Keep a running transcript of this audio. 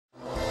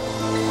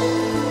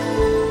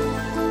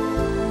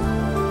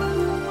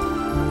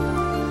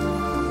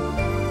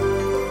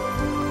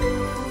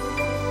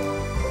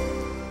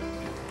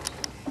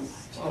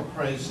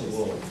Praise the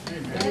Lord.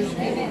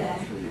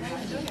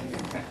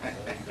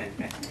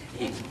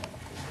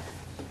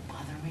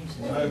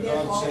 You know,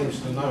 God seems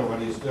to know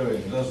what he's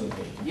doing, doesn't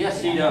he?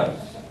 Yes, he does.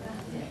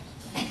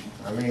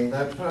 I mean,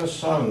 that first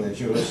song that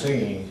you were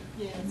singing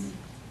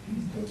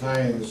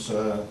contains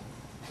the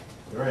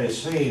very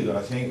seed,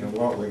 I think, of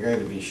what we're going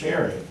to be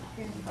sharing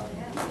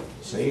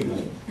this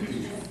evening.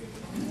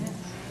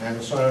 And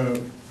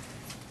so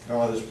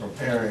God is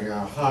preparing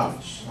our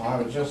hearts.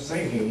 I was just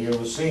thinking, you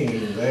were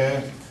singing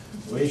there,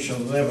 "We shall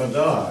never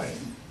die."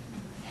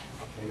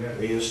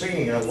 Were you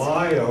singing a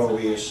lie or were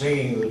you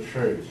singing the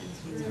truth?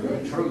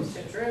 The truth.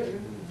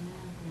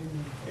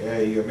 Yeah,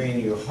 you mean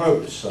you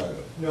hope so?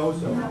 No,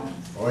 sir.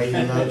 Or you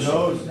know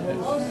so?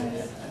 No,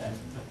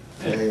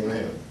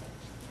 Amen.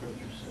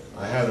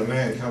 I had a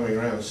man coming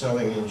around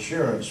selling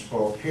insurance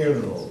for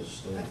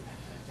funerals. And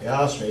he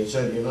asked me, he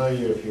said, you know,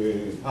 if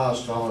you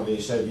passed on,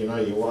 he said, you know,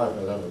 your wife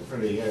would have a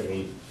pretty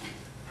heavy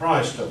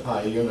price to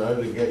pay, you know,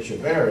 to get your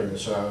buried and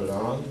so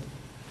on.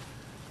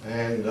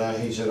 And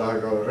he said, I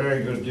got a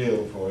very good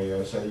deal for you.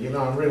 I said, you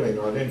know, I'm really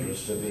not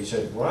interested. He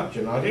said, what,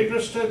 you're not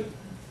interested?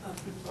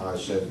 I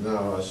said,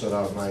 no. I said,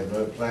 I've made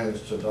no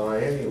plans to die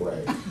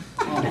anyway.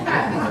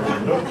 And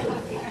he looked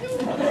at me.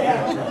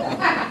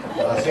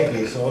 I think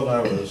he thought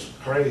I was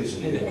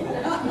crazy.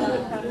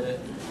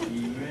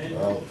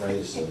 Well,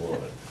 praise the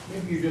Lord.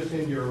 maybe you're just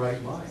in your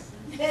right mind.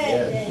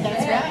 Yes,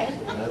 That's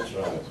right. that's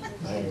right.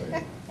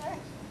 Amen.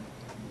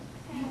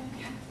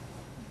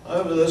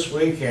 Over this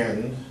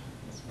weekend,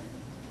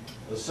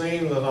 the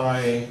theme that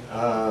I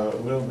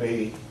will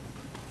be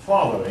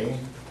following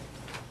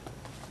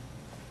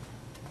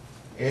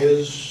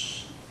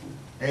is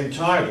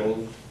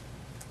entitled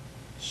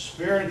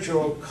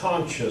Spiritual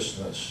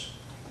Consciousness.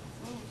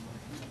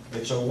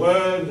 It's a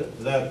word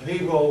that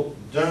people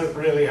don't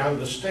really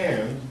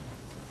understand,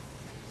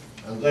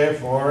 and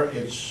therefore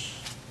it's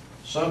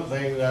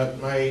something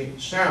that may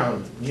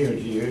sound new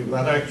to you,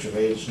 but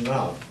actually it's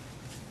not.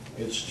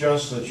 It's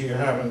just that you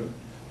haven't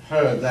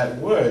heard that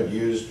word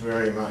used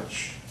very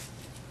much.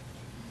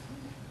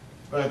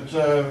 But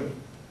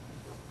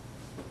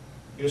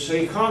you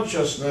see,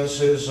 consciousness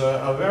is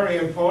a very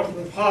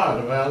important part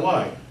of our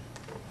life.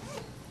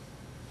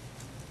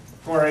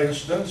 For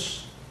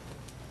instance,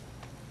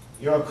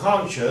 you're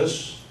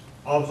conscious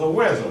of the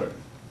weather.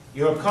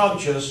 You're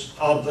conscious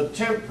of the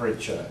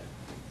temperature.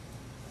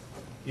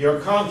 You're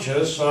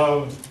conscious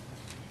of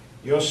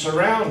your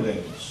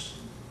surroundings.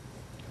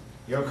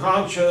 You're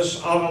conscious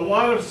of a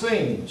lot of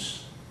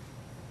things.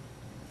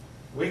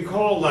 We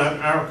call that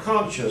our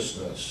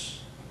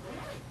consciousness.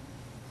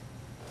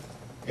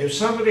 If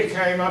somebody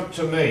came up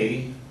to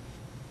me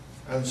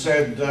and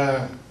said,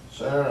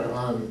 sir,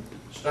 I'm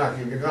stuck,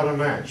 have you got a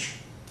match?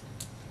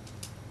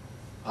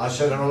 I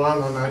said, well,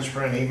 I'm a match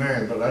for any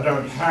man, but I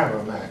don't have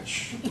a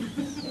match.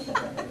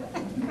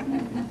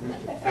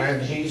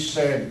 And he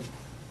said,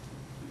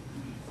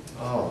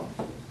 oh,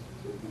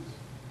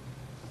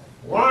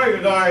 why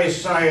did I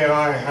say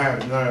I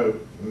have no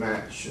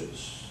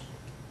matches?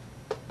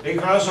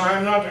 Because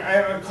I'm not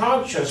ever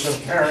conscious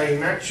of carrying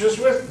matches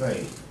with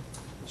me.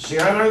 See,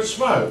 I don't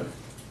smoke.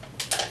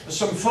 There's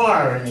some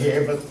fire in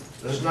here, but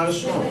there's no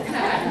smoke.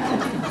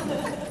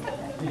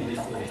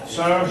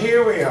 So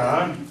here we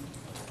are.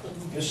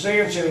 You see,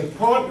 it's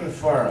important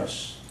for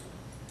us.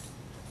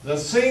 The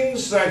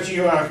things that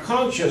you are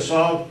conscious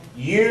of,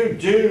 you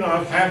do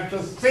not have to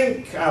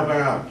think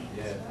about.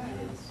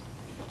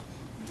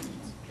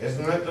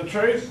 Isn't that the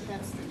truth?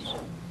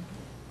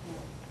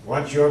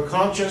 What you're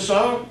conscious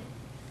of,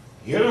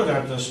 you don't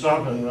have to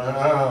stop and,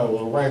 oh,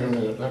 well, wait a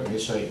minute, let me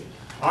see.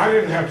 I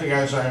didn't have to go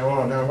and say,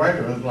 oh, no, wait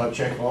a minute, I'll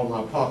check all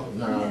my pockets.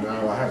 No,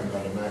 I haven't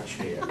got a match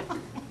here.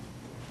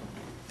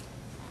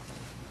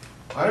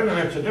 I don't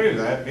have to do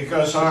that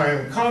because I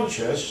am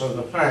conscious of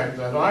the fact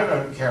that I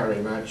don't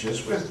carry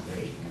matches with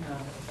me.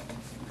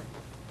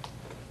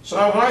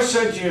 So if I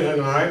said to you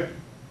tonight,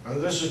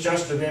 and this is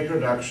just an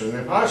introduction,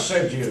 if I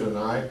said to you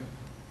tonight,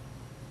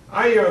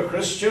 are you a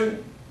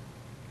Christian?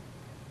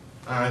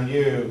 And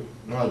you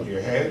nod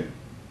your head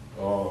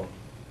or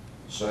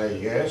say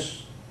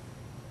yes.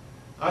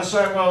 I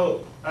say,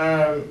 well,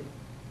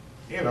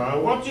 you know,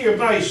 what do you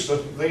base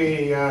the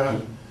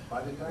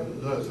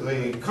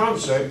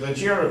concept that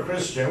you're a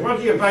Christian, what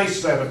do you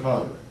base that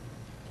upon?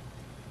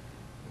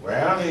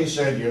 Well, he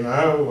said, you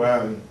know,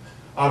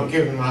 I've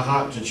given my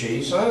heart to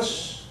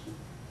Jesus.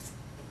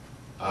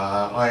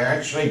 I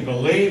actually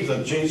believe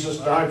that Jesus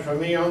died for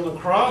me on the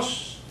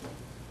cross.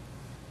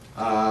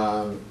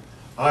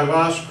 I've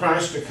asked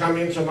Christ to come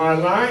into my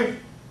life.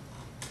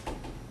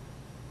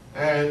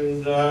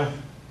 And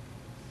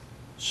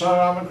so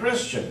I'm a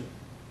Christian.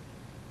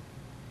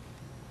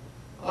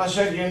 I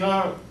said, you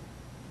know,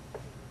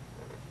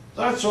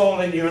 that's all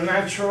in your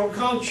natural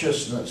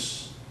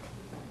consciousness.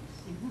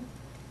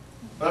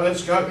 But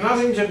it's got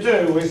nothing to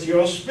do with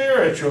your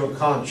spiritual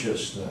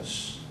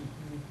consciousness.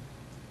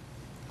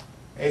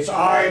 It's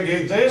I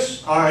did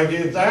this, I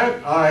did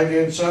that, I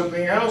did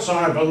something else,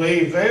 I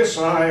believe this,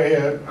 I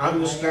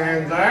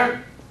understand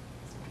that.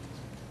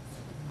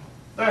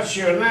 That's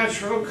your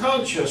natural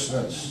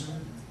consciousness.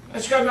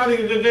 It's got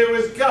nothing to do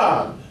with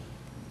God.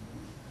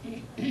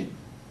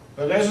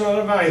 But isn't it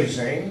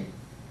amazing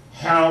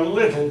how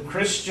little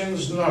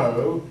Christians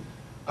know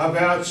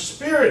about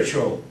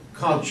spiritual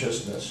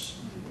consciousness?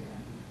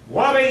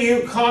 What are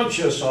you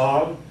conscious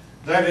of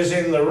that is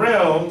in the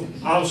realm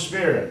of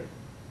spirit?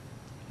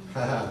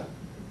 Come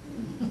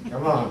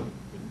on.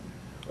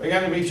 We're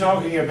going to be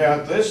talking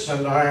about this,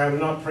 and I am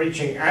not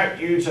preaching at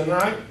you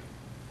tonight,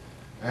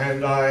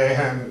 and I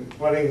am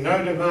putting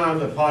no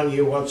demand upon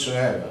you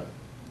whatsoever.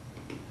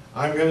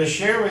 I'm going to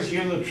share with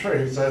you the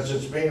truth as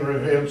it's been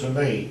revealed to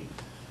me.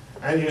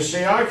 And you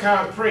see, I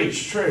can't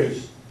preach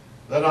truth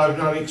that I've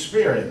not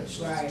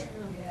experienced. Right.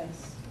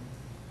 Yes.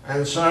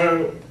 And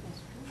so,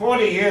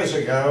 40 years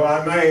ago,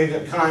 I made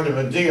a kind of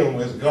a deal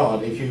with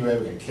God, if you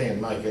ever can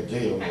make a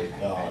deal with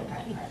God.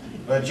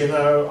 But you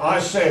know, I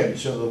said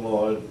to the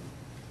Lord,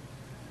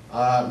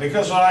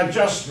 because I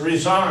just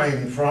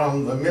resigned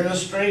from the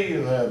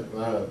ministry,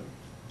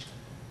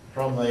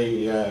 from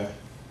the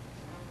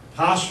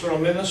pastoral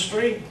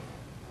ministry,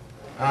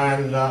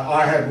 and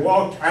I had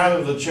walked out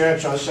of the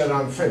church, I said,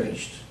 I'm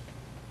finished.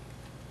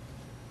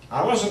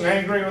 I wasn't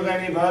angry with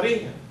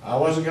anybody. I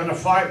wasn't going to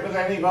fight with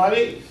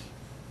anybody.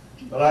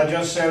 But I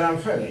just said, I'm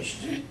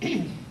finished.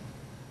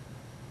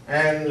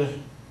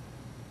 And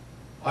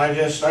I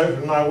just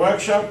opened my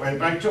workshop, went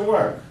back to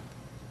work.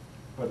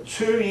 For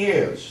 2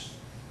 years.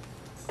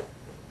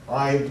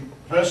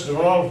 First of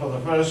all, for the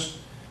first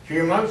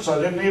few months,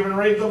 I didn't even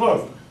read the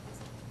book.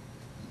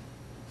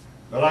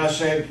 But I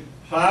said,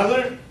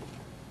 Father,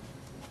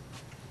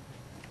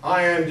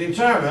 I am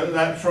determined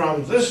that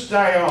from this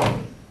day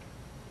on,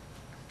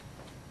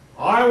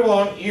 I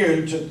want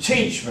you to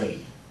teach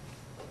me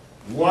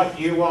what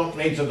you want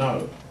me to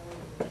know.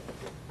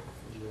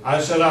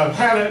 I said, I've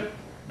had it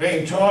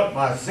being taught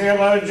by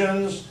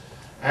theologians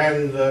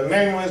and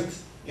men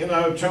with, 2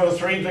 or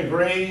 3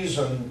 degrees,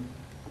 and,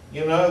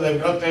 they've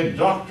got their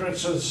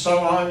doctorates and so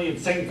on. You'd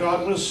think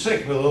God was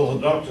sick with all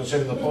the doctors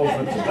in the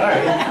pulpit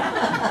today.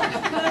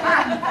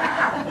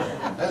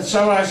 And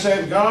so I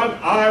said,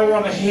 God, I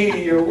want to hear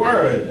your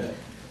word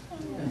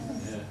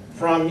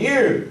from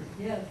you.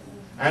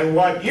 And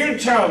what you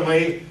tell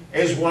me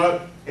is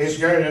what is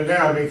going to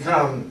now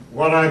become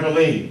what I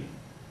believe.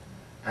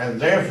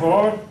 And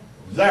therefore,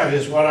 that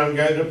is what I'm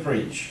going to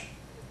preach.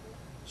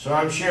 So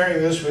I'm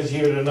sharing this with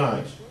you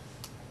tonight.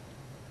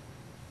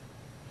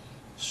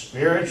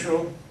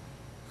 Spiritual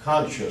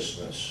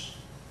consciousness.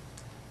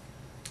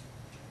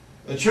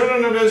 The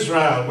children of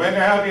Israel went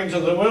out into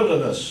the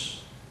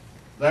wilderness.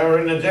 They were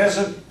in a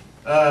desert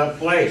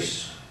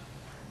place.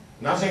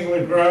 Nothing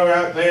would grow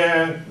out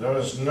there. There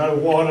was no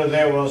water.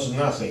 There was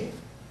nothing.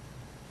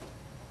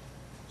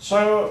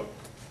 So,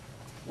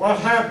 what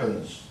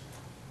happens?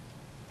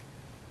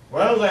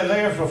 Well, they're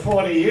there for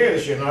 40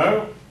 years,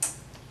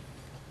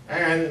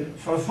 And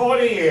for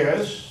 40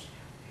 years,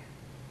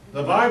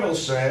 the Bible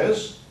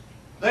says,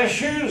 their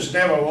shoes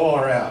never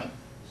wore out.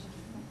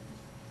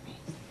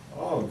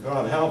 Oh,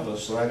 God help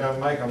us, they don't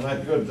make them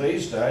that good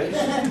these days.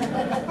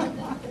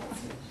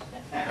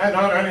 And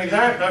not only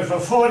that, but for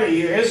 40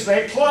 years,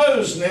 their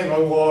clothes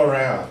never wore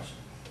out.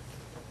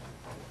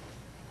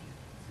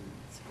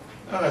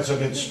 Now, that's a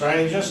bit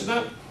strange, isn't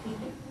it?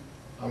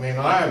 I mean,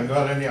 I haven't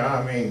got any,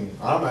 I'm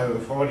over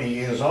 40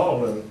 years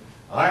old, and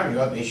I haven't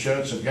got any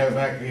shirts that go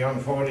back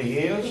beyond 40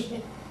 years,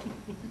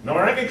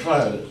 nor any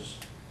clothes.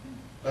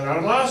 They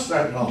don't last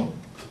that long.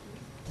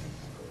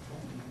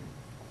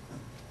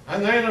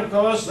 And then, of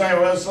course,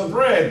 there was the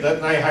bread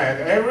that they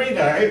had every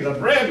day. The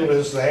bread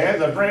was there,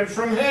 the bread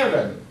from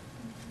heaven.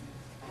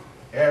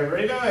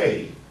 Every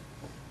day.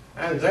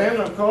 And then,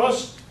 of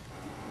course,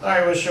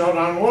 they were short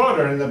on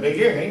water in the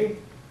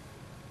beginning.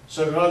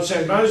 So God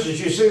said,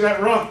 Moses, you see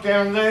that rock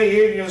down there?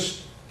 You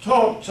just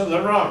talk to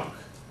the rock,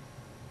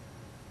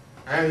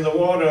 and the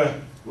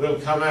water will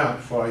come out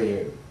for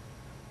you.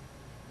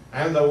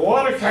 And the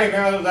water came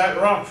out of that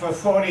rock for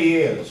 40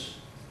 years.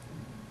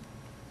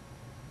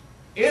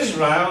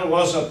 Israel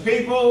was a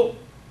people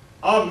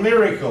of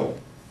miracle.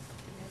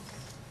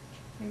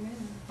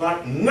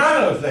 But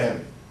none of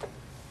them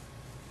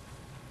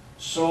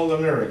saw the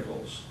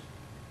miracles.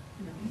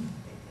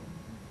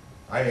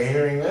 Are you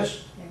hearing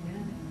this?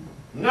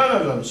 None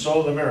of them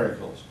saw the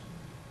miracles.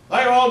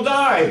 They all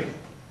died,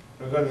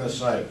 for goodness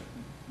sake.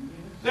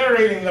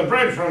 They're eating the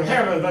bread from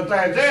heaven, but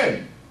they're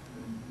dead.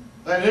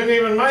 They didn't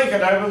even make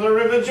it over the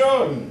River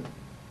Jordan.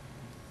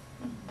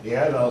 The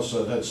adults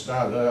that had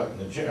started out in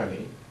the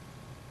journey.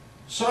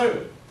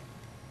 So,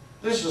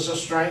 this is a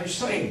strange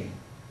thing.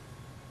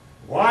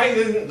 Why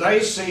didn't they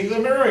see the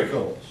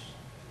miracles?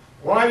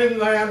 Why didn't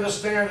they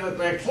understand that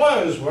their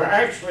clothes were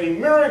actually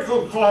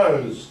miracle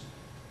clothes?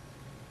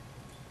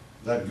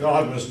 That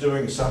God was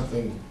doing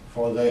something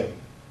for them.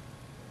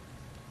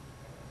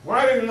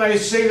 Why didn't they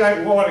see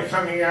that water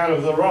coming out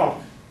of the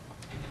rock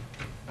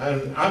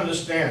and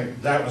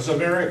understand that was a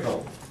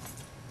miracle?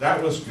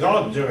 That was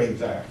God doing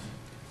that.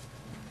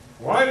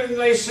 Why didn't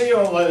they see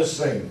all those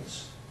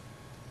things?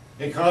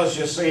 Because,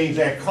 you see,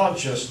 their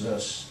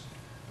consciousness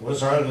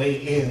was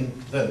only in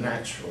the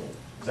natural.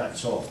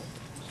 That's all.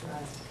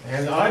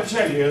 And I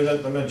tell you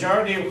that the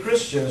majority of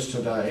Christians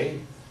today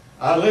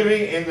are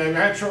living in their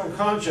natural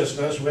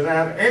consciousness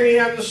without any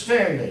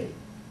understanding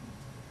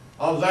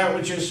of that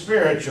which is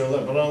spiritual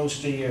that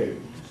belongs to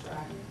you.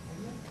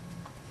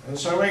 And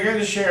so we're going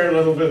to share a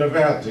little bit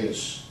about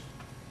this.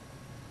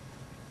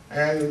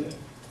 And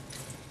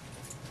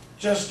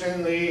just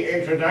in the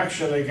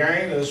introduction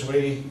again, as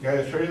we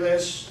go through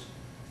this,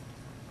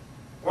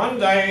 one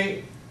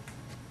day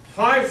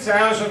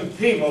 5,000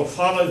 people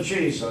followed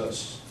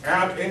Jesus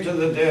out into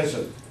the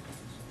desert.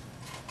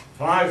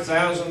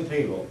 5,000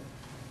 people.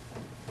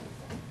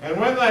 And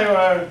when they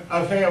were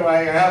a fair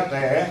way out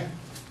there,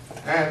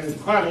 and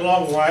quite a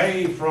long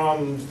way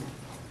from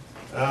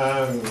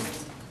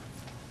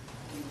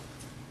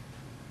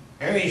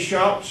any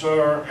shops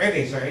or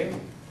anything,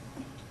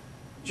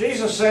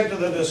 Jesus said to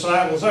the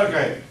disciples,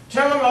 okay,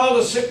 tell them all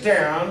to sit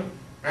down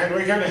and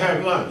we're going to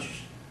have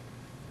lunch.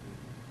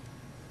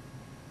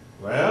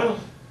 Well,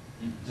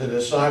 the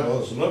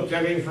disciples looked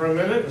at him for a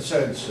minute and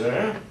said,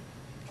 sir,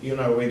 you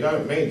know, we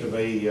don't mean to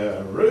be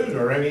rude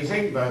or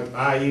anything, but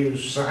are you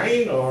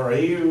sane, or are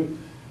you,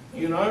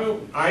 you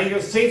know, are you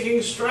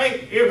thinking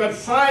straight? You've got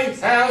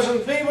 5,000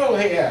 people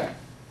here.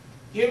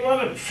 You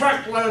want a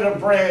truckload of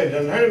bread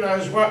and who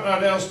knows what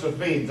not else to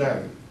feed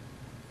them.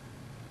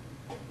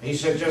 He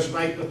said, just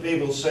make the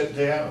people sit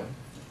down.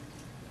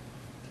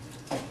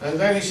 And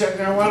then he said,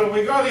 now what have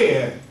we got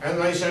here? And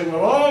they said,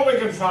 well, all we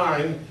can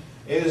find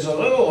is a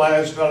little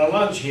lad's got a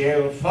lunch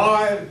here with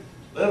 5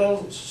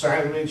 little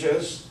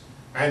sandwiches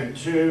and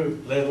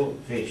 2 little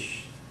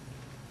fish.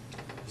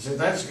 He said,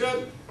 that's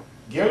good.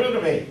 Give it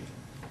to me.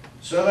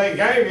 So they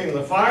gave him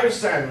the 5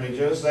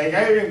 sandwiches, they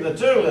gave him the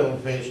 2 little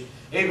fish.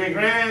 He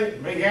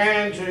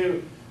began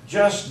to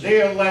just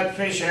deal that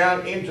fish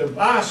out into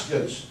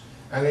baskets.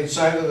 And he'd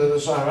say to the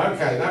disciple,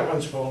 okay, that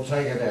one's full,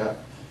 take it out.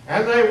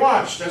 And they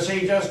watched as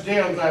he just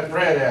dealt that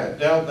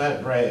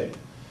bread,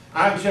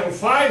 until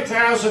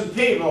 5,000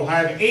 people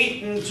had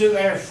eaten to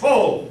their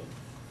full.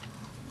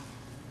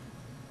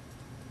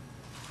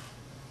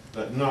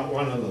 But not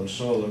one of them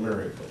saw the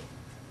miracle.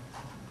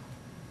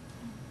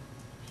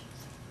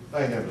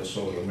 They never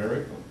saw the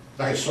miracle.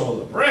 They saw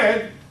the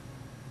bread,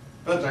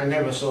 but they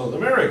never saw the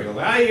miracle.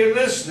 Are you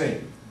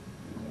listening?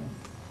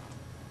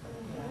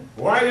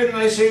 Why didn't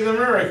they see the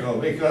miracle?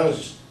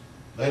 Because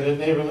they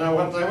didn't even know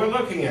what they were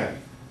looking at.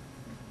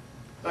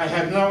 They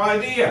had no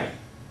idea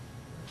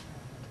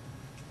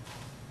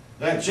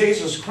that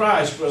Jesus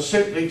Christ was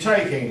simply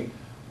taking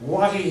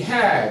what he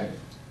had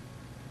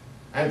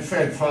and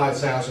fed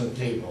 5,000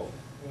 people.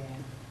 Yeah.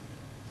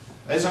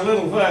 There's a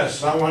little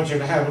verse I want you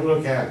to have a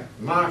look at.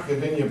 Mark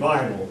it in your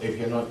Bible if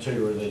you're not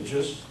too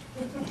religious.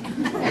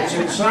 It's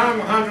in Psalm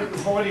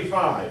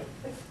 145.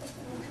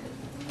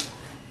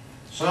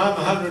 Psalm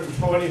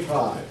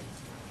 145.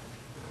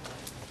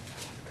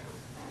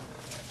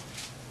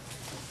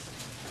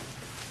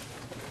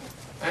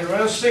 And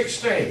verse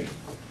 16.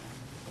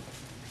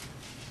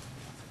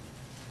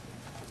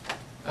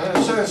 And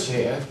it says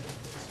here,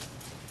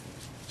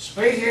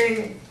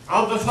 speaking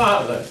of the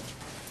Father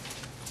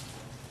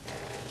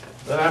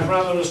that our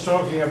brother was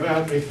talking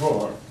about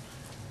before,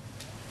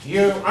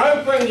 you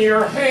open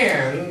your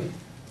hand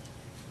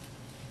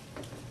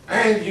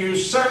and you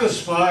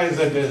satisfy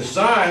the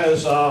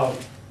desires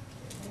of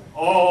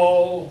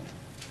all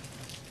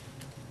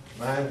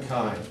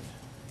mankind,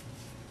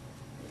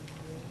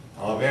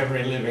 of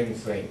every living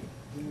thing.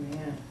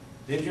 Amen.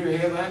 Did you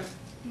hear that?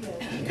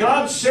 Yes.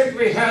 God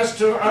simply has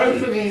to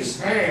open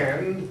his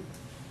hand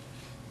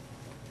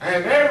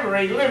and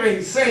every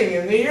living thing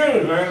in the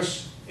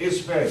universe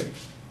is fed.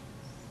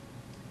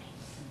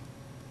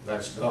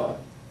 That's God.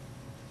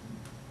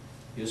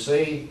 You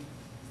see,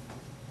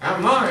 our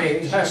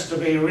mind has to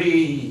be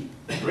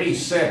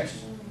reset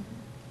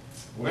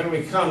when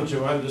we come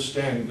to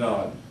understand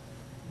God.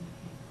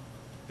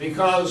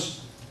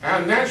 Because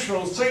our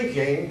natural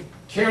thinking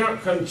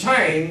cannot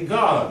contain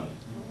God.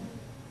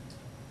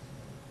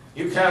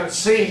 You can't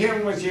see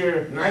him with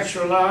your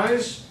natural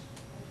eyes.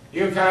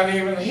 You can't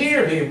even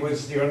hear him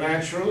with your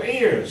natural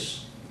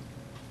ears.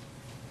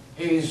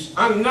 He's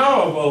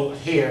unknowable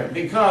here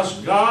because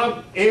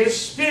God is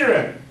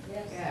spirit.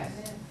 Yes.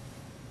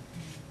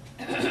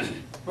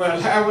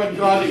 Well, how would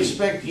God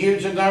expect you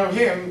to know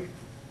him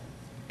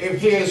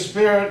if he is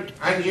spirit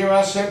and you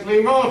are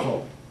simply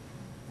mortal?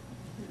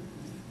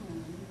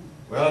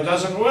 Well, it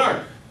doesn't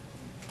work.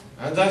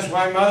 And that's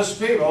why most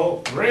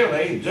people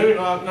really do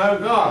not know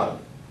God.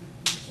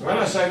 When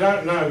I say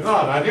don't know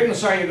God, I didn't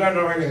say you don't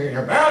know anything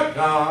about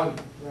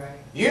God. Right.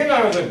 You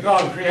know that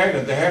God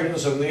created the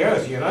heavens and the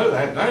earth. You know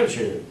that, don't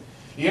you?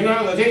 You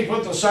know that he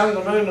put the sun,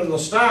 the moon, and the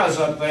stars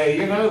up there.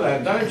 You know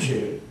that, don't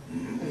you?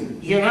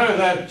 You know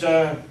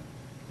that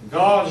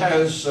God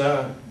has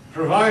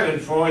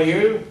provided for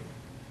you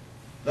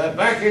that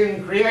back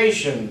in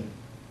creation,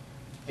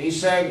 he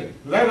said,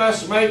 let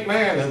us make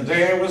man, and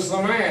there was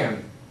the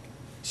man.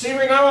 See,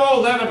 we know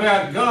all that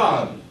about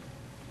God,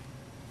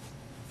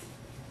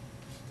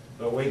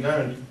 but we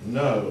don't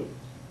know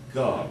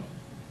God.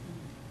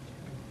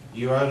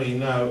 You only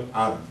know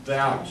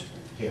about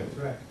him. That's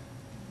right.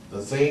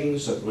 The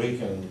things that we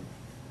can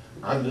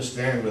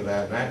understand with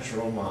our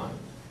natural mind.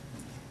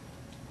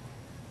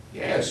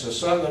 Yes, the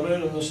sun, the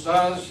moon, and the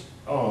stars.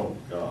 Oh,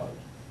 God.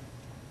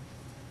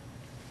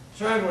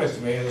 Turn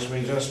with me as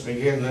we just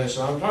begin this.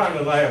 I'm trying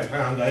to lay a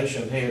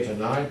foundation here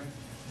tonight.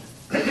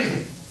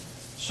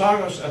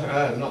 Song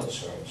of, not the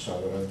Song of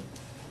Solomon.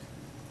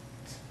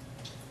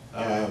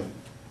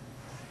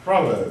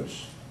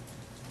 Proverbs,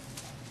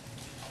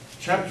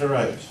 chapter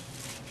 8.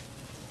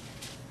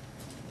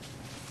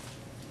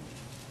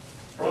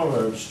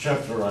 Proverbs,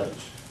 chapter 8.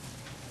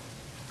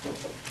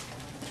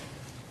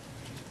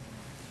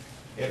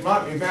 It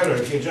might be better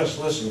if you just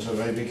listen to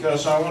me,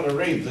 because I want to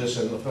read this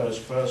in the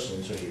first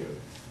person to you.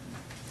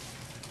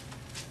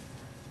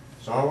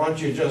 So I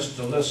want you just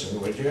to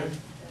listen, would you?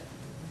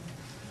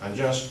 And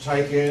just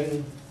take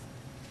in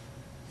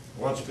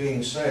what's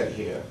being said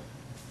here,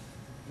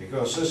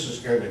 because this is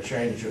going to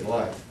change your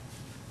life.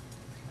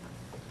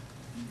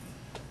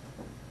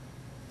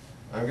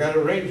 I'm going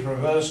to read from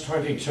verse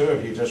 22,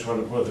 if you just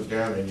want to put it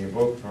down in your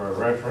book for a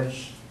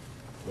reference.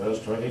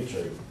 Verse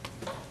 22.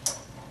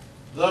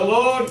 The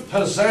Lord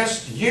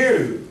possessed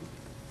you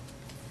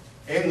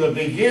in the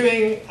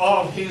beginning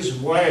of his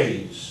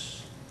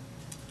ways,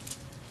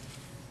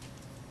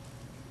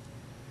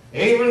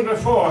 even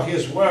before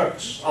his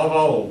works of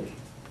old.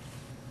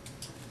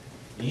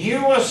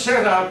 You were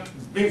set up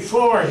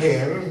before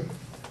him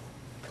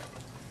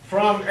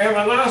from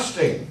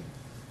everlasting,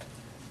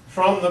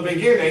 from the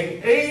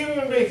beginning,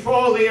 even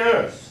before the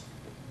earth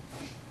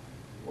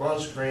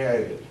was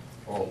created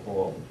or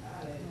formed.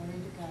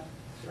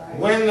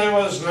 When there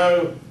was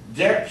no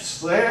depths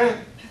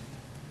there,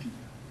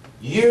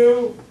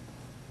 you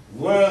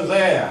were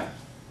there.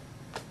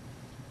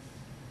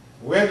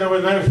 When there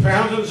were no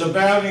fountains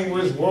abounding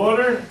with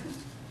water,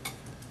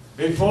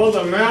 before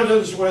the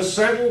mountains were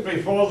settled,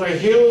 before the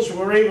hills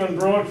were even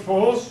brought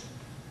forth,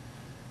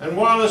 and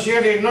while as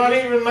yet he had not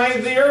even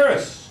made the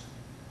earth,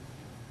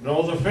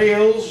 nor the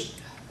fields,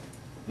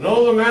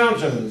 nor the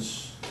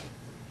mountains,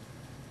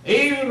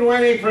 even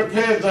when he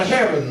prepared the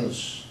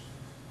heavens,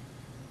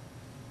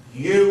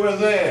 you were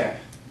there.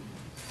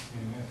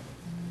 Amen.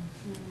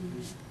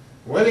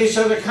 When he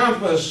set a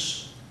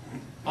compass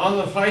on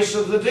the face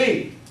of the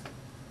deep,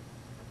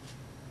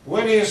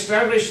 when he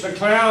established the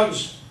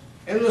clouds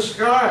in the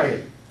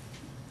sky,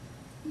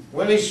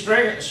 when he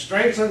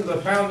strengthened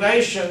the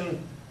foundation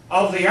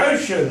of the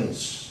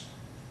oceans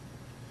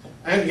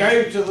and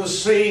gave to the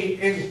sea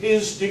in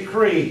his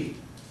decree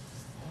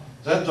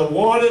that the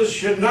waters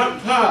should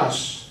not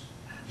pass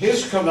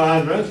his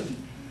commandment,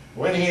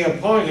 when he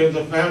appointed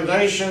the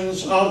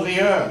foundations of the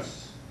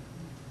earth.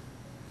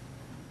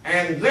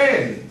 And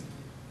then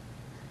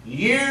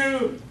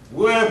you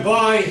were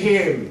by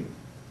him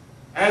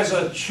as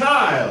a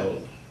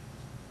child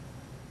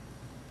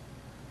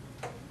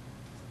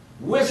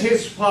with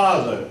his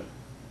father,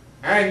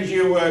 and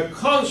you were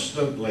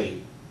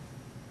constantly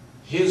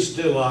his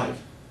delight.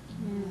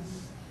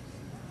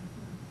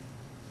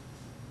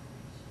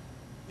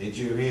 Did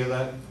you hear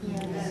that?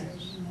 Yes.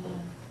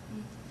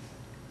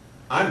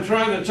 I'm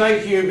trying to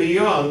take you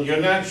beyond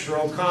your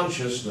natural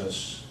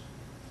consciousness.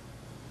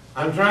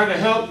 I'm trying to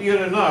help you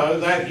to know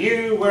that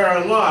you were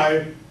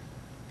alive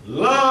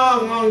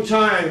long, long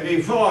time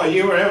before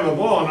you were ever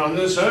born on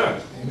this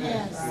earth.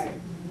 Yes.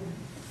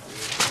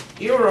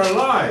 You were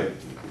alive.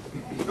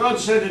 God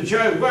said to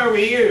Job, where were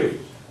you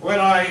when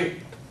I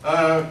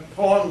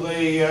formed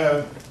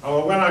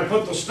or when I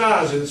put the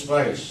stars in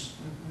space?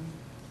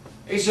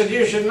 He said,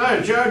 you should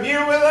know, Job, you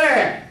were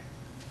there.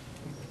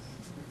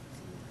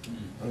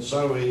 And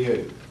so were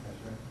you.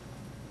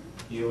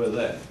 You were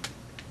there.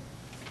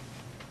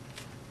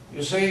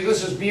 You see,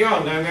 this is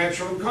beyond our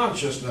natural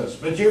consciousness,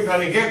 but you've got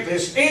to get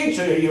this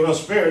into your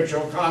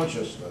spiritual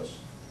consciousness.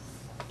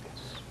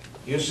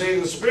 You see,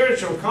 the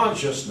spiritual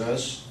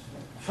consciousness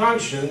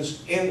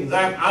functions in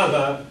that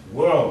other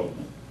world.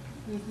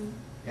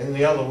 In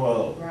the other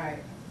world. Right.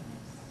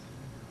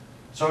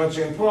 So it's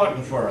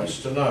important for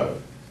us to know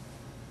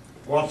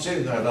what's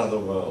in that other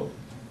world,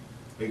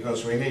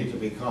 because we need to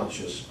be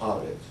conscious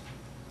of it.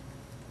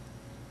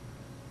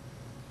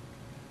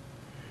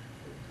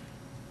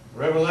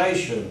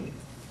 Revelation,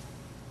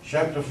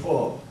 chapter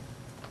 4.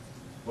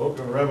 Book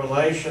of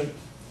Revelation,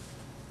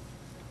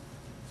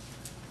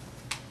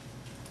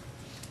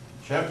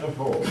 chapter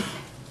 4.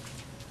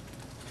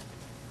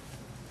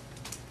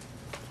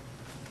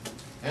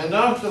 And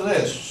after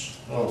this,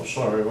 we'll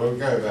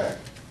go back.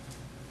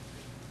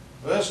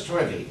 Verse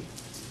 20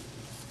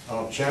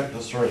 of chapter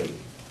 3.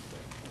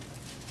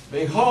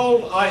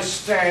 Behold, I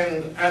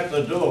stand at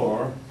the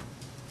door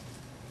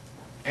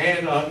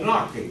and am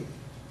knocking.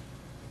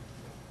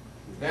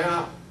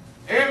 Now,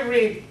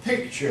 every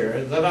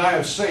picture that I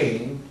have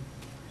seen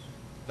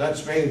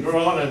that's been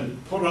drawn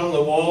and put on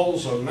the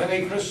walls of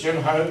many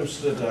Christian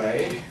homes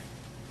today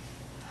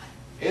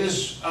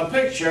is a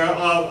picture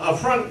of a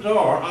front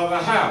door of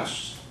a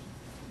house.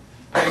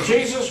 And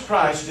Jesus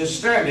Christ is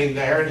standing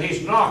there and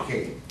he's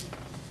knocking.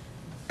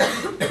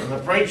 And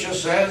the preacher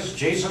says,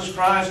 Jesus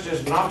Christ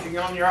is knocking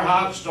on your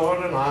heart's door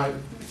tonight,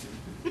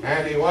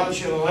 and he wants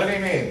you to let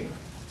him in.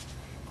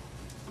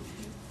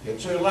 You're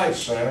too late,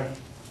 sir.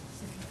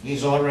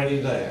 He's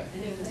already there.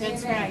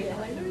 That's right.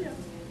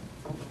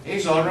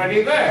 He's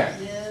already there.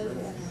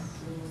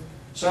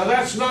 So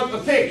that's not the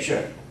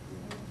picture.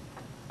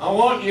 I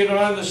want you to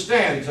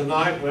understand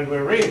tonight when we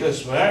read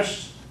this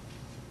verse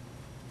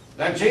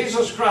that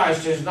Jesus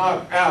Christ is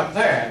not out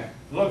there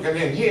looking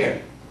in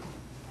here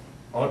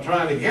or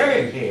trying to get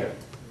in here.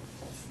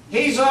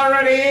 He's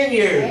already in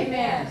you.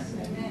 Amen.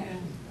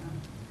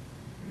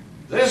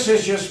 This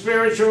is your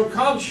spiritual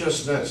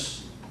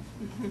consciousness.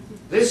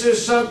 This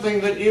is something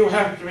that you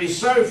have to be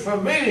so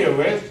familiar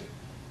with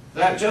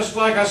that, just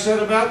like I said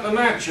about the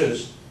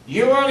matches,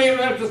 you won't even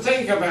have to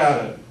think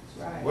about it.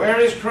 Right. Where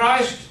is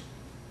Christ?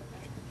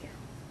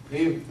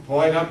 You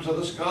point up to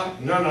the sky?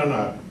 No, no,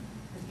 no.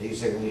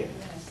 He's in here.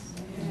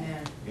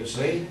 Amen. You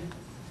see?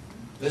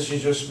 This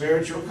is your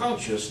spiritual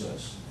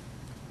consciousness.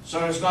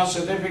 So it's not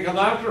significant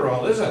after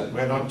all, is it?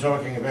 We're not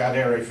talking about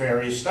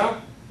airy-fairy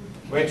stuff.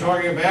 We're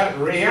talking about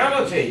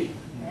reality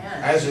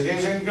as it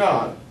is in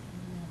God.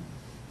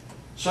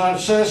 So it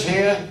says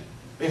here,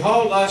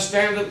 behold, I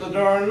stand at the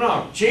door and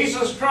knock.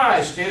 Jesus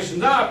Christ is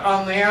not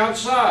on the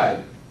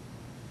outside.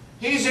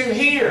 He's in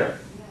here.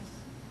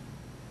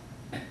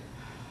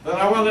 But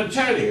I want to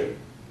tell you,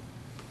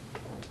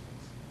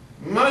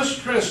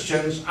 most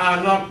Christians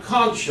are not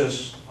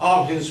conscious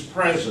of his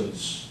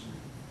presence.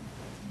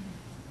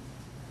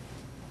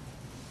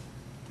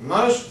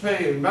 Most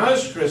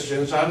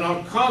Christians are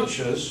not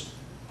conscious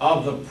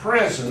of the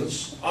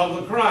presence of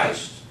the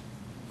Christ.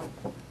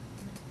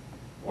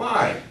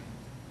 Why?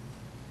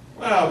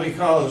 Well,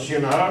 because, you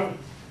know,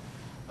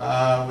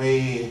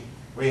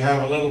 we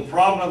have a little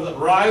problem that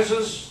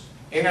rises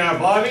in our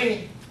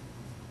body,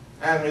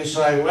 and we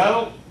say,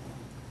 well,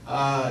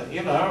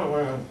 you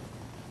know,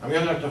 I'm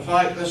going to have to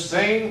fight this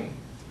thing.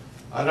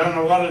 I don't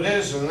know what it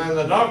is. And then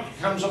the doctor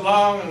comes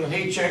along and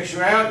he checks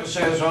you out and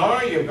says,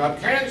 oh, you've got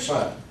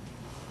cancer.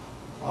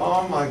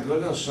 Oh my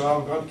goodness,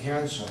 I've got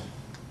cancer.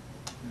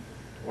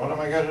 What am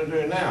I going to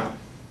do now?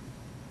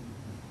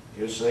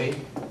 You see?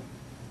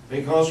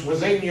 Because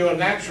within your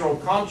natural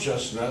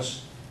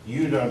consciousness,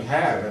 you don't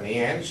have any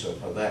answer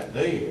for that,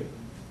 do you?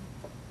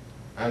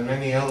 And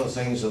many other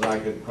things that I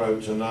could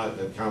quote tonight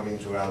that come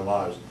into our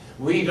lives.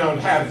 We don't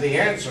have the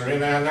answer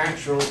in our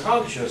natural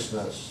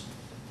consciousness.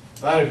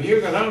 But if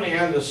you can only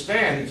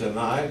understand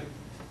tonight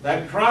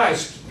that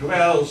Christ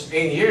dwells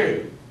in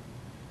you.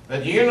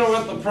 But do you know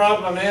what the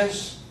problem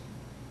is?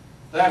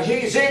 That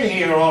he's in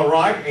here all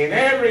right, in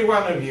every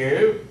one of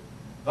you,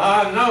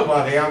 but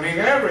nobody. I mean,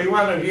 every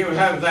one of you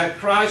have that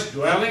Christ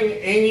dwelling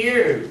in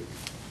you.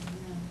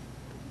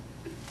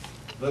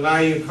 But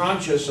are you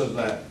conscious of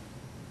that?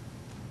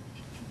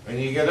 When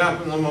you get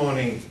up in the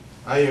morning,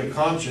 are you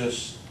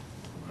conscious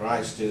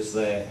Christ is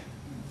there?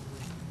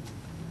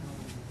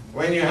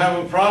 When you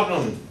have a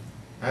problem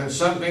and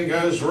something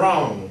goes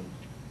wrong,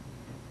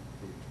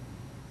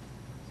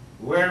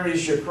 where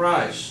is your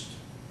Christ?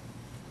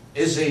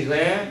 Is he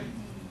there?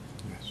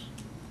 Yes.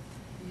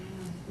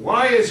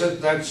 Why is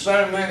it that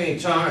so many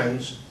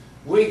times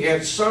we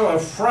get so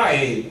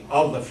afraid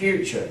of the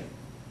future?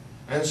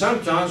 And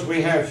sometimes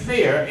we have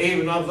fear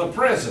even of the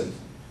present.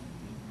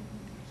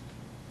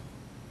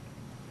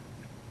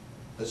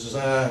 This is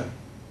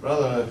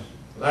Brother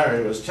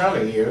Larry was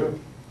telling you,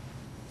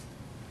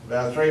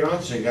 about 3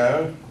 months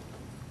ago,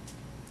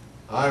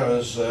 I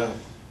was,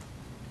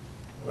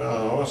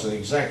 well, I wasn't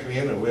exactly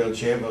in a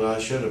wheelchair, but I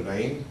should have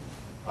been.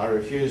 I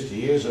refused to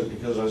use it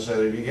because I said,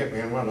 if you get me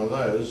in one of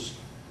those,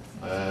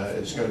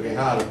 it's going to be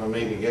harder for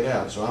me to get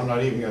out, so I'm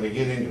not even going to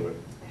get into it.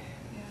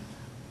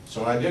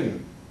 So I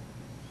didn't.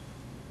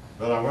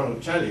 But I want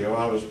to tell you,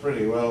 I was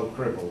pretty well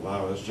crippled.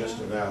 I was just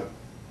about.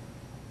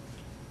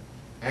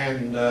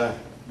 And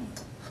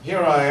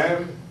here I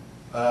am.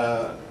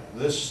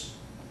 This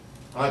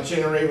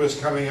itinerary was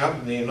coming up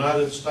in the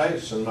United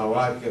States, and my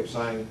wife kept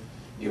saying,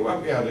 you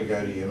won't be able to go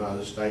to the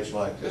United States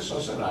like this. I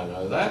said, I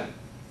know that.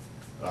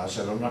 But I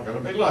said, I'm not going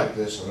to be like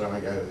this when I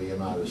go to the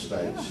United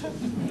States.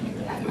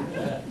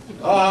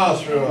 Oh,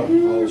 through a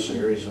whole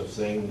series of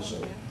things.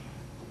 And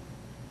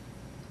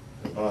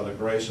by the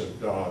grace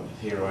of God,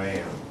 here I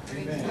am.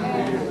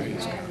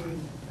 Amen.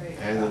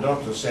 And the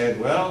doctor said,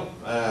 well,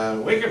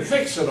 we can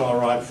fix it all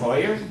right for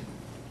you.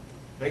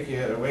 We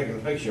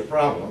can fix your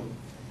problem.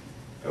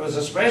 It was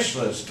a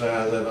specialist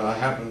that I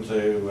happened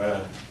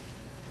to,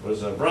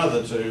 was a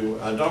brother to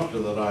a doctor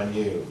that I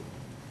knew.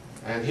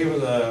 And he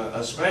was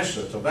a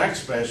specialist, a back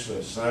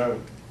specialist. So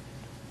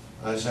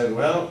I said,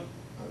 well,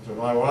 to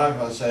my wife,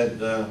 I said,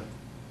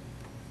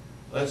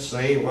 let's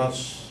see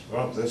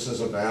what this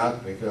is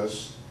about,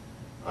 because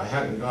I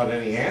hadn't got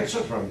any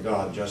answer from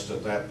God just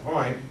at that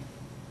point.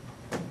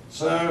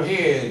 So he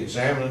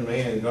examined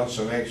me and got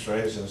some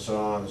x-rays and so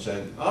on, and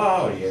said,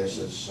 oh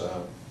yes,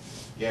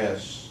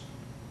 yes,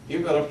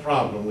 you've got a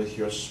problem with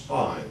your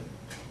spine.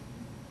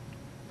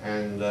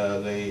 And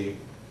the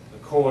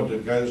cord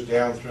that goes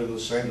down through the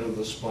center of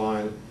the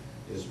spine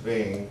is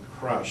being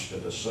crushed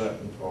at a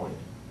certain point.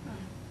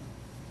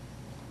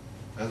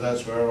 And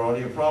that's where all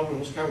your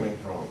problems coming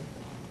from.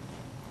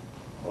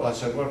 Well, I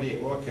said,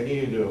 what can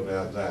you do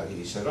about that?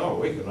 He said, oh,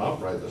 we can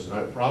operate, there's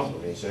no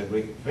problem. He said,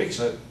 we can fix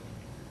it.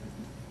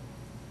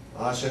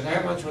 I said,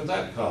 how much would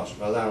that cost?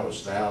 Well, that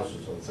was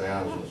thousands and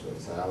thousands and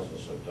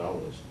thousands of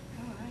dollars.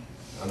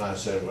 And I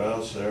said,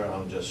 well, sir,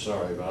 I'm just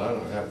sorry, but I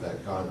don't have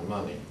that kind of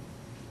money.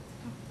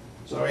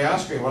 So he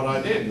asked me what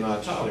I did, and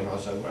I told him. I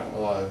said,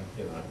 well,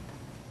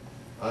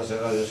 I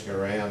said, I just go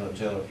around and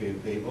tell a few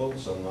people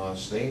some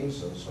nice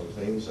things and some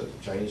things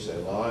that change their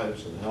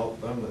lives and help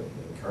them and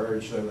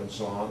encourage them and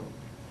so on.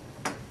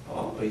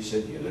 Oh, he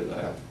said, you do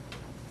that.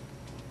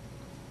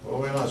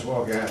 Well, when I was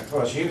walking out, of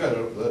course, you got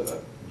a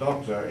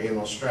doctor in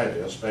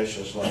Australia, a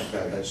specialist like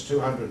that, that's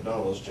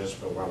 $200 just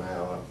for 1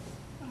 hour.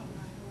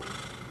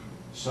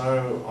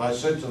 So I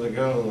said to the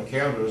girl on the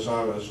counter as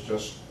I was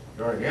just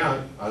going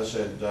out, I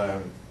said,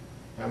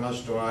 how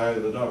much do I owe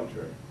the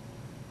doctor?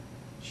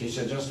 She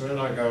said, just a minute,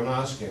 I'll go and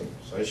ask him.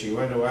 So she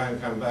went away and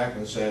come back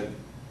and said,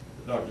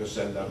 the doctor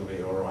said, that'll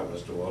be all right,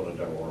 Mr. Walter,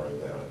 don't worry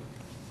about it.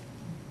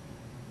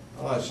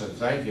 Oh, I said,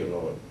 thank you,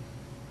 Lord.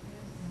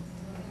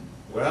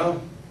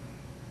 Well,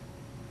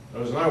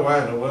 there was no way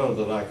in the world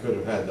that I could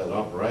have had that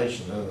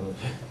operation, and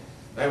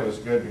that was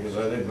good because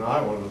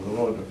I wanted the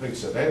Lord to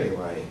fix it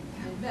anyway.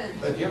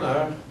 But you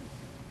know,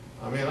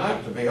 I mean, I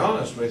have to be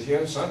honest with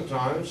you,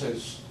 sometimes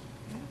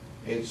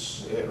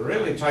it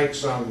really takes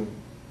some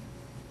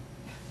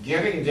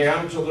getting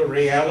down to the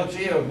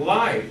reality of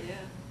life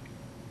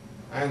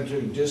and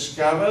to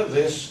discover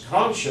this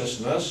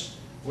consciousness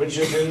which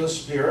is in the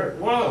spirit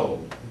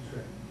world.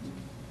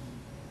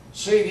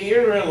 See, do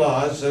you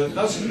realize that it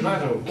doesn't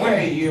matter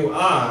where you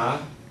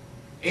are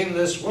in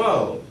this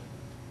world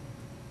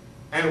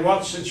and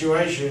what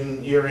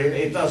situation you're in,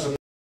 it doesn't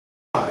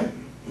matter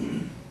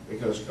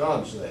because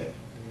God's there.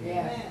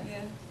 Yeah.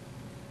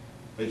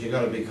 But you've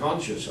got to be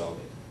conscious of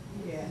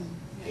it. Yeah.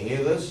 You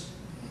hear this?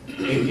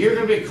 If you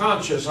can be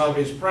conscious of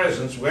His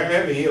presence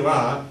wherever you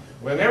are,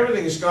 when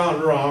everything's gone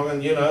wrong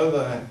and you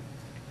know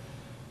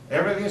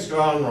everything's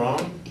gone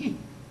wrong,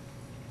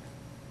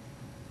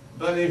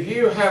 but if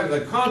you have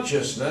the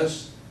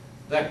consciousness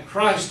that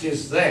Christ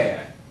is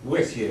there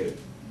with you,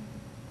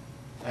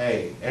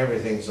 hey,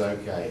 everything's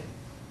okay.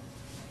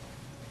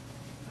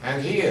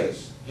 And He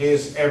is. He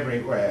is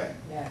everywhere.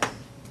 Yes.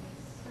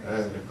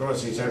 And of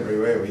course He's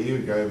everywhere where you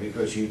go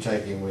because you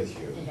take Him with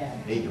you. Yeah.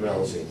 He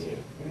dwells in you.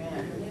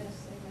 Amen.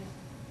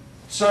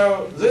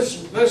 So this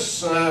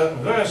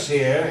verse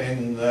here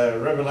in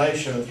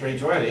Revelation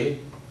 3:20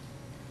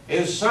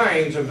 is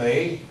saying to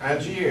me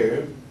and to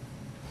you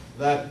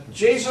that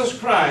Jesus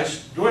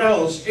Christ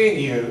dwells in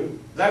you.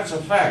 That's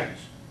a fact.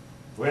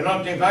 We're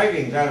not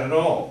debating that at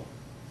all.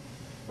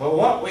 But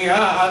what we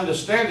are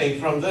understanding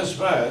from this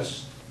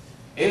verse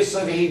is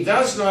that He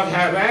does not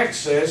have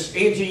access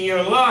into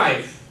your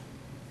life.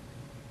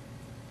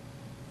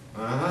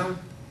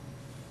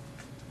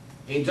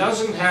 He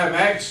doesn't have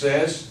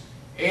access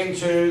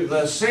into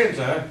the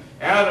center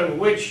out of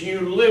which you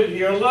live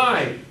your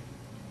life.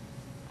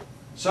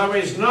 So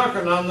He's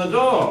knocking on the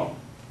door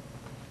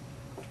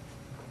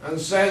and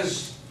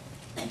says,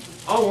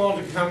 I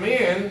want to come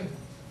in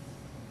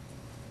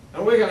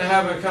and we're going to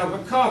have a cup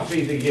of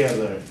coffee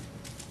together.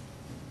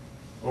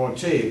 Or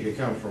tea if you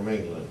come from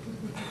England.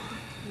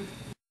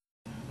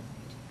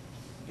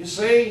 You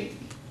see,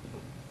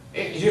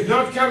 He's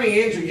not coming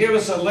in to give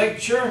us a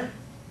lecture.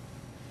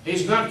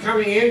 He's not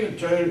coming in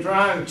to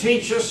try and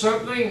teach us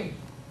something.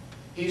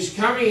 He's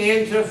coming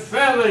in to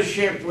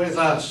fellowship with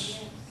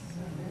us.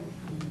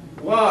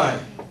 Why?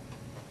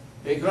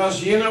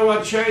 Because you know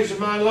what changed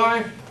my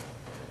life?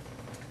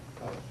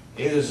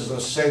 It is the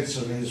sense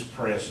of His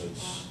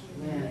presence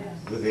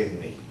within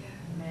me.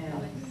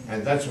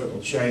 And that's what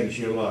will change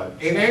your life.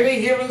 In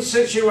any given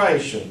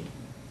situation,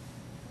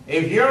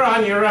 if you're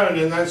on your own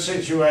in that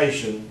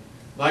situation,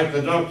 like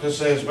the doctor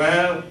says,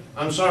 well,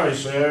 I'm sorry,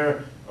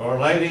 sir, or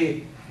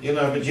lady, you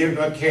know, but you've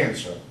got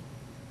cancer.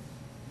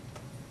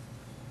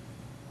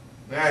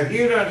 Now, if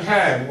you don't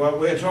have what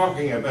we're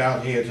talking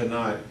about here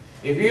tonight,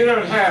 if you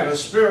don't have a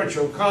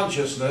spiritual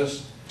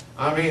consciousness,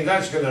 I mean,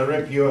 that's going to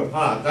rip you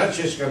apart. That's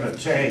just going to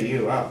tear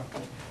you up.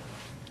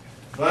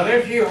 But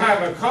if you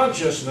have a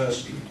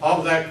consciousness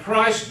of that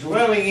Christ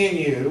dwelling in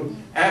you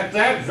at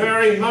that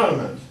very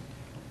moment,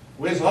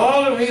 with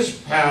all of His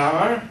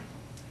power,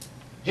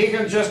 He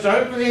can just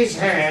open His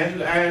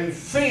hand and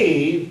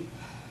feed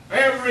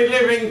every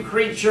living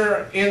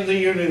creature in the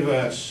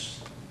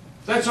universe.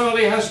 That's all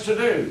He has to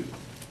do.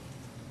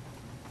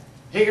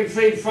 He can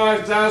feed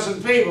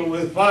 5,000 people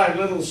with 5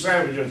 little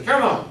sandwiches.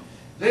 Come on,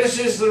 this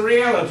is the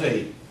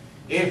reality.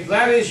 If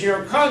that is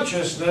your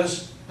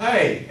consciousness,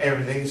 hey,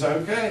 everything's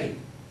okay.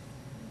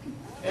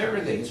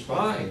 Everything's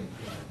fine.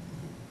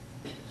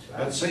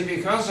 But see,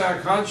 because our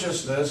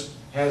consciousness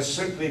has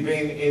simply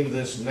been in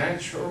this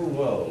natural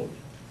world,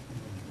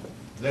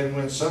 then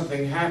when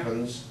something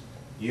happens,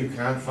 you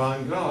can't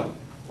find God.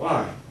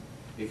 Why?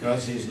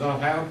 Because He's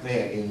not out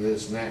there in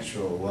this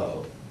natural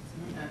world.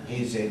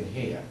 He's in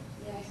here.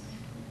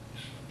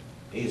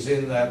 He's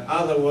in that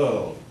other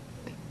world.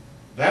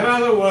 That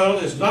other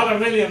world is not a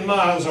million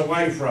miles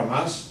away from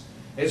us.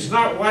 It's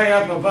not way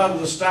up above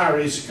the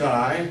starry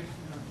sky.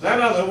 That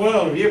other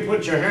world, if you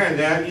put your hand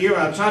out, you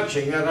are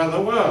touching that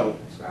other world.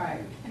 That's right.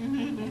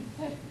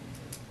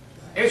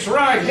 It's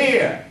right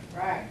here.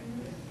 Right.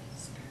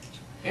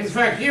 In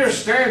fact, you're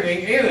standing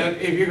in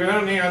it, if you can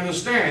only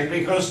understand,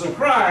 because the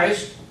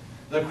Christ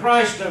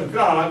of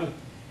God,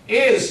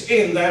 is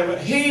in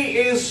that. He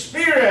is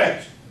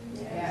Spirit.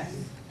 Yes.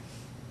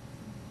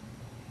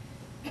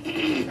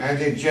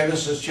 And in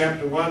Genesis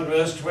chapter 1,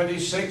 verse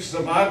 26,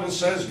 the Bible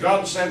says,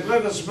 God said,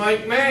 let us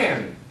make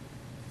man.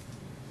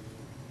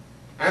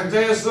 And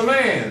there's the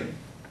man.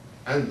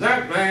 And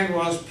that man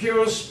was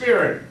pure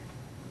spirit.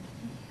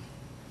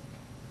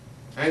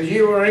 And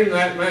you were in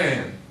that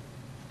man.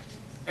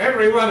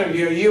 Every one of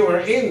you, you were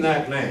in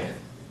that man.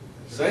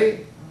 See?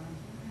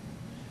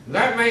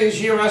 That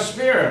means you are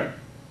spirit.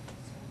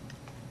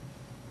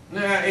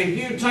 Now, if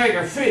you take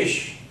a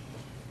fish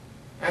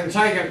and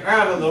take it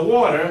out of the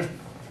water,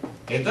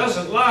 it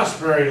doesn't last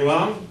very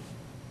long.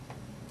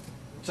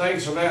 It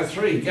takes about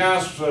 3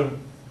 gasps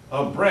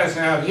of breath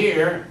out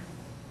here,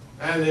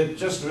 and it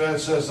just about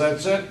says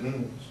that's it,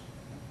 and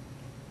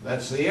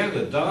that's the end.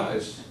 It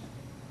dies.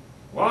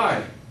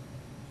 Why?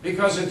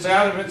 Because it's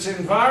out of its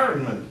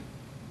environment.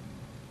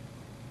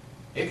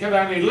 It can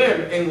only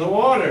live in the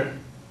water.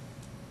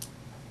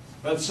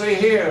 But see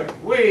here,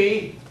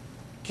 we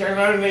can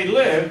only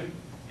live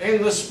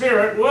in the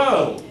spirit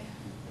world.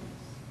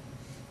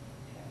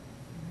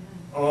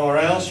 Or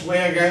else we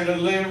are going to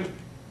live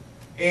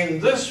in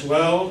this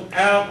world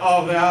out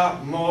of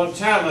our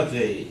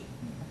mortality.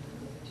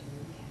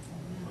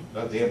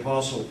 But the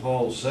Apostle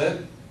Paul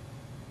said,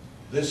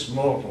 this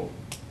mortal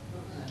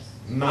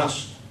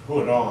must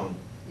put on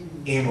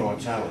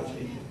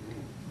immortality.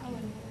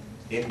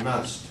 It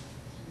must.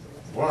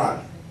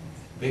 Why?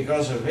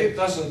 Because if it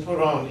doesn't put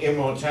on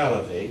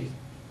immortality,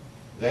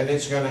 then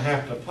it's going to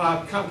have to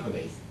part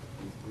company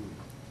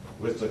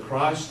with the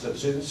Christ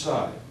that's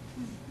inside.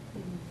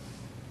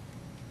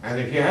 And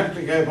if you have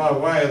to go by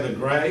way of the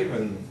grave,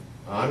 and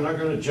I'm not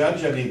going to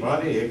judge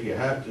anybody if you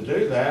have to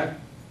do that,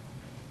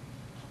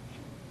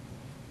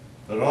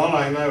 but all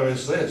I know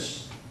is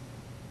this,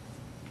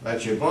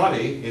 that your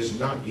body is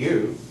not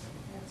you,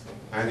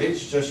 and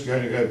it's just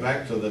going to go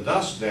back to the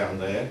dust down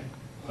there,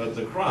 but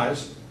the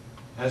Christ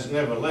has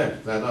never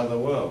left that other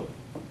world.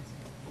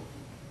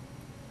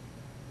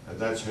 And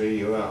that's who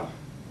you are.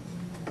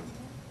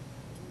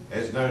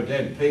 There's no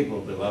dead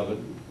people,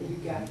 beloved. You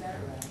got that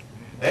right.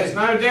 There's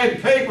no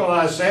dead people,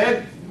 I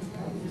said.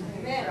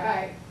 Amen.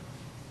 Right.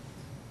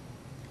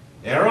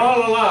 They're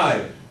all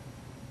alive.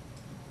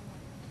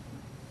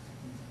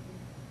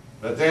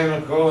 But then,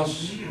 of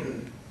course,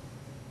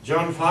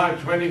 John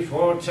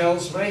 5:24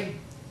 tells me,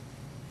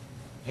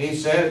 he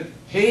said,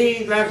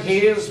 he that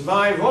hears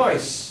my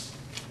voice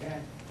Yeah.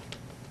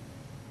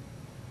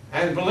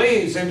 and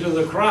believes into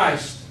the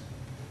Christ,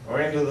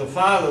 or into the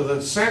Father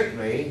that sent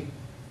me,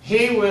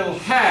 he will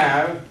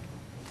have,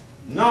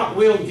 not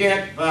will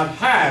get, but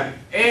have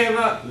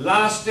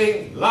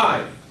everlasting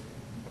life,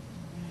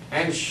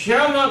 and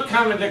shall not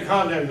come into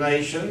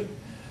condemnation,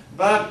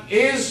 but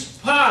is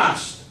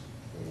passed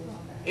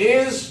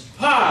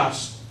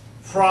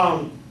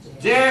from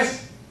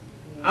death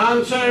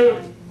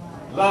unto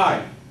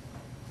life.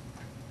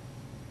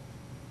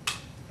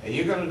 Are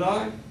you going to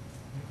die?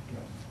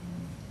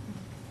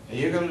 Are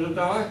you going to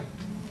die?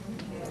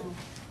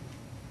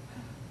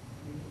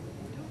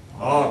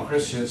 Oh,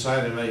 Christians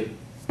say to me,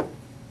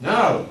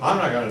 no, I'm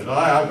not going to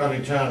die, I've got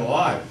eternal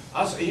life.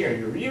 I said,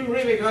 you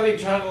really got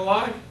eternal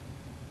life?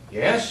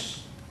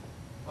 Yes.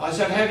 I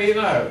said, how do you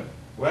know?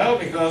 Well,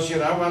 because, you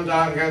know, one day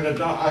I'm going to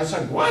die. I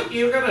said, what?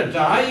 You're going to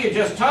die? You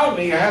just told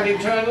me you had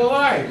eternal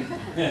life.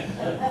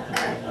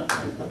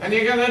 And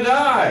you're going to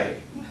die.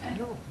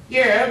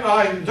 Yeah, but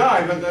I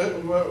die,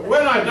 but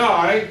when I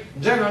die,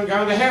 then I'm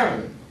going to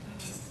heaven.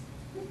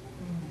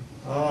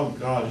 Oh,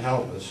 God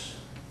help us.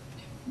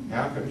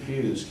 How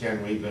confused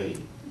can we be?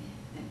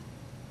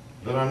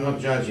 But I'm not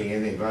judging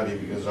anybody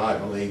because I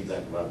believed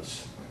that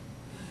once.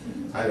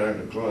 I don't,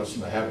 of course,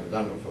 and I haven't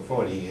done it for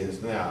 40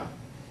 years now,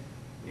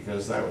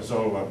 because that was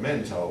all what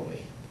men told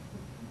me.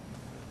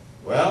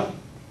 Well,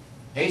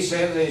 he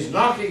says he's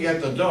knocking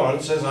at the door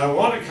and says, I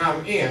want to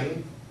come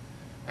in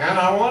and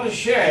I want to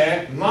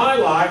share my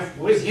life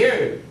with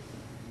you.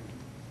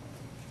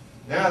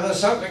 Now, there's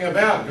something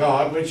about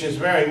God which is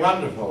very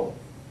wonderful.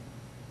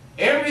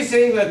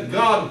 Everything that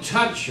God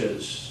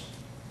touches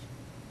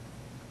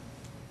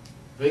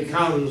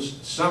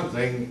becomes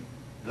something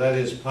that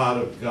is part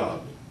of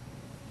God.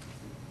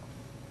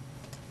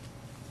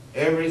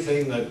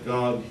 Everything that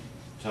God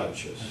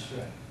touches.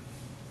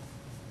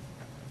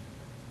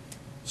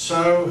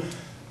 So,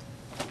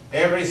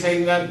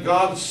 everything that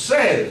God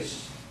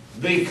says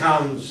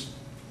becomes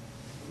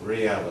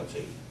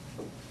reality.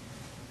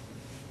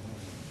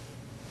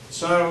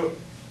 So,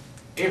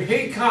 if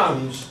he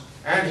comes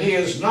and he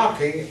is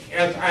knocking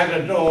at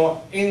a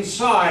door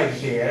inside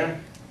here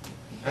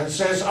and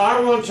says, I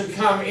want to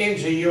come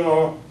into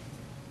your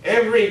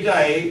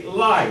everyday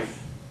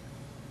life.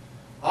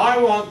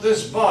 I want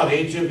this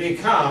body to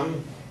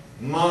become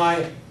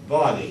my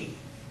body.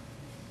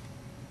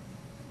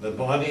 The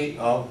body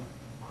of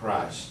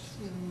Christ.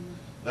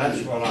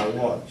 That's what I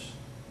want.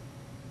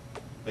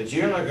 But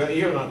you're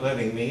not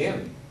letting me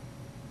in.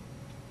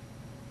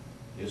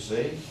 You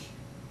see?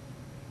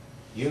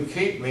 You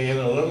keep me in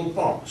a little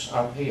box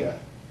up here,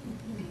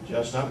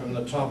 just up in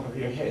the top of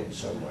your head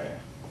somewhere.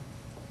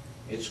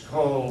 It's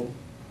called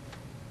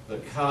the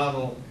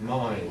carnal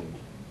mind.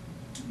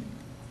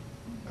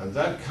 And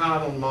that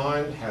carnal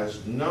mind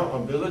has no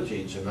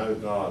ability to know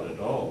God at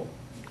all.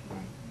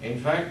 In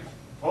fact,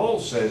 Paul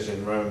says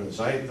in Romans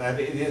 8 that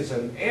it is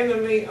an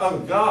enemy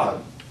of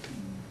God.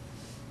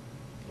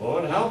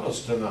 Lord, help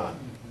us tonight.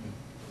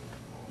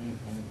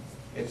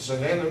 It's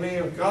an enemy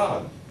of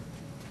God.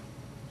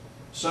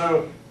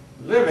 So,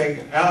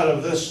 living out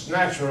of this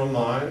natural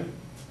mind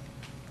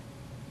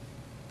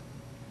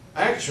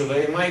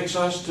actually makes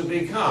us to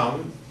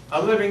become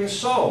a living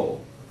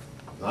soul.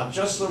 Not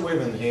just the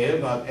women here,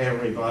 but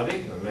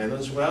everybody, the men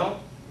as well.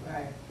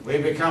 Right. We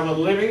become a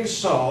living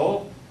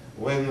soul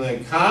when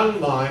the carnal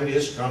mind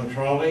is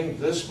controlling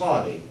this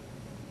body.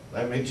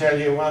 Let me tell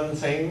you one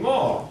thing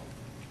more.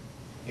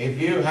 If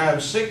you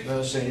have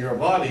sickness in your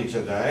body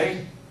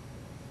today,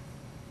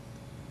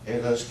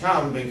 it has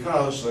come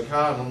because the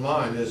carnal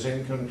mind is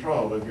in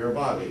control of your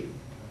body.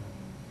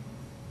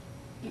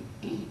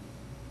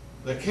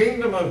 The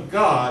kingdom of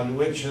God,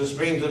 which has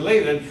been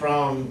deleted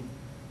from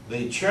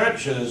the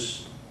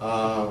church's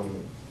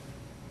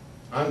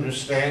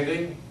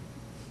understanding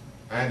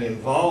and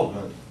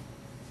involvement,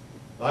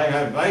 they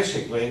have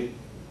basically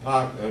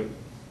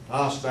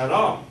passed that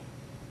on.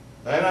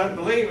 They don't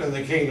believe in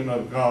the kingdom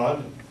of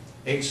God,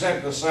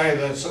 except to say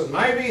that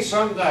maybe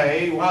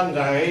someday, one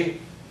day,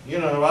 you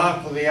know,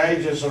 after the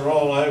ages are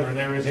all over and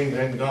everything,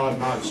 then God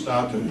might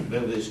start to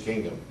build his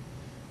kingdom.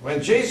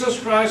 When Jesus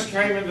Christ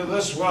came into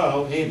this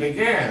world, he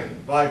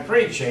began by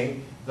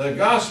preaching the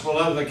gospel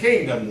of the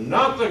kingdom,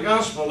 not the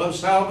gospel of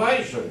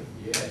salvation.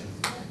 Yes.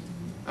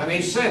 And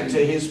he said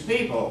to his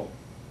people,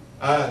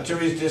 to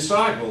his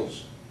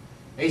disciples,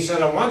 he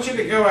said, I want you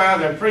to go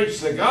out and preach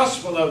the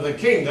gospel of the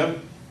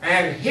kingdom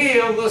and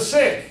heal the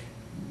sick.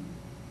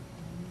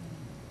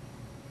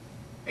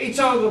 He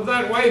told them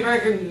that way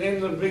back in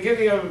the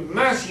beginning of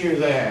Matthew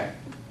there.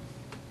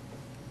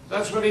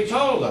 That's what he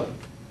told them.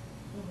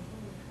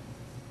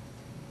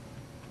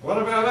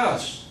 What about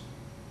us?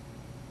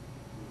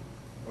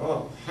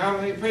 Well, how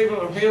many people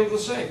have healed the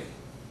sick?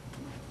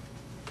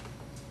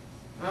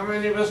 How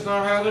many of us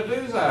know how to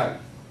do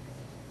that?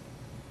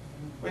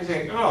 We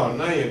think, oh,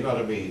 no, you've got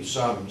to be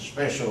some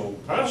special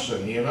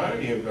person, you know.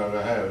 You've got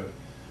to have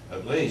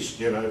at least,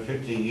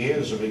 50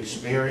 years of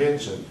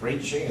experience in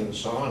preaching and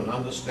so on,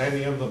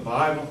 understanding of the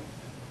Bible.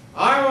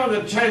 I want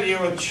to tell you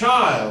a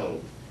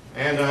child,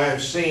 and I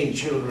have seen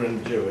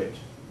children do it.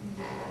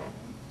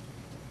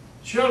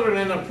 Children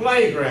in a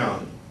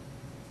playground,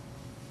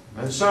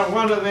 and so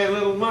one of their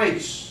little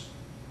mates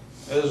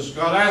has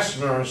got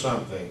asthma or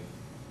something.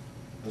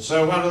 And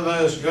so one of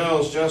those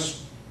girls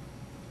just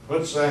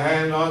puts their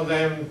hand on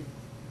them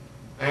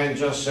and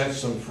just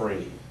sets them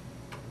free.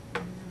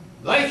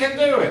 They can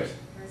do it.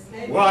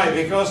 Why?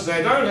 Because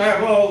they don't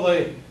have all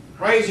the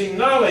crazy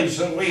knowledge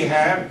that we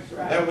have,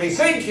 that we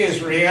think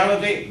is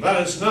reality, but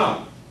it's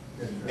not.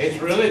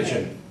 It's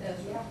religion.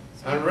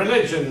 And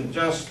religion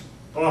just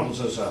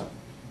bottles us up.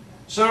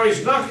 So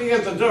he's knocking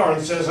at the door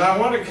and says, I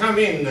want to come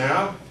in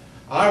now.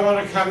 I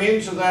want to come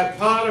into that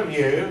part of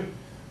you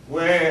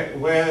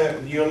where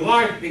your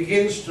life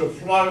begins to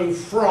flow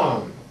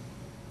from.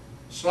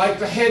 It's like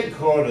the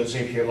headquarters,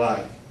 if you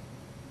like.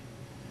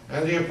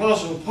 And the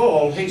Apostle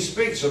Paul, he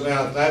speaks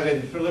about that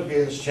in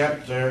Philippians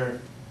chapter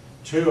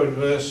 2 and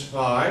verse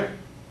 5.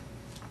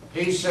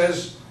 He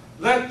says,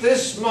 let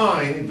this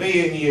mind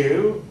be in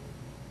you,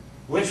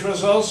 which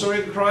was also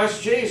in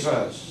Christ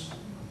Jesus,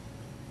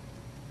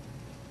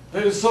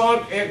 who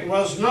thought it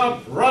was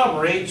not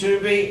robbery to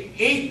be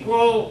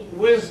equal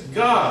with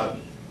God.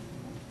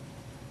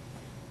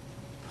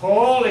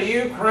 Paul, are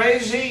you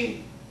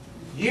crazy?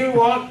 You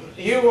want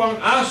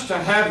us to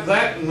have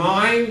that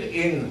mind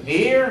in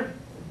here?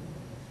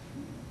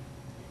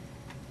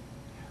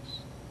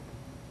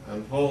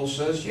 And Paul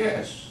says,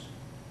 yes.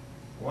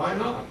 Why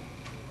not?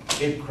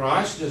 If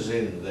Christ is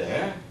in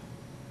there,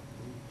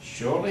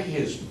 surely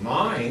his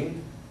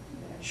mind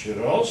should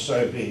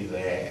also be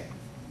there.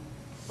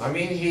 I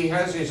mean, he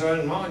has his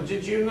own mind.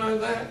 Did you know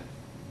that?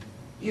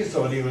 You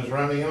thought he was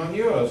running on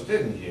yours,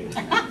 didn't you?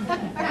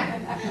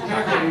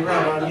 How can he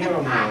run on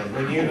your mind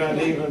when you don't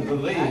even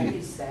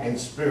believe in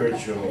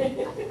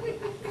spiritual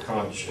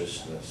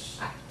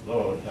consciousness?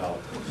 Lord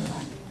help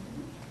us.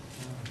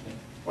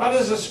 What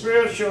does the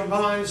spiritual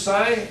mind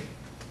say?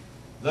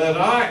 That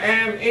I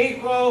am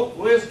equal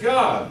with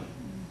God.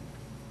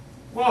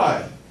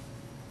 Why?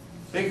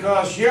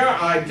 Because your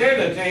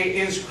identity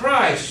is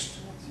Christ.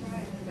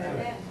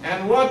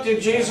 And what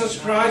did Jesus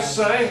Christ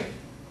say?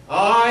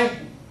 I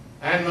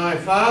and my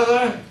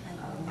Father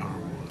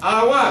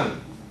are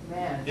one.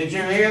 Did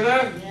you hear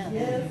that?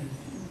 Yes.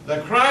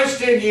 The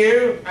Christ in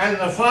you and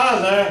the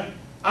Father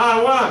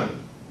are one.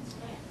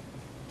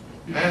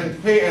 And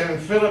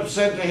Philip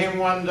said to him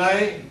one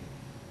day,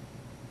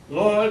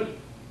 Lord,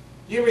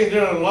 you've been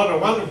doing a lot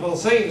of wonderful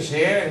things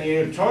here, and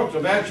you talked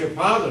about your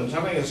Father and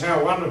telling us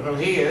how wonderful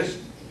He is.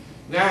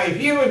 Now,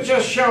 if you would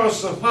just show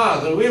us the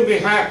Father, we'll be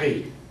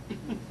happy.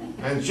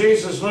 And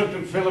Jesus looked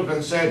at Philip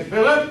and said,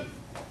 Philip,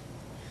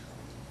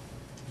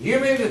 you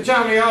mean to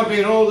tell me I've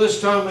been all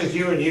this time with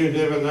you and you've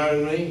never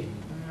known me?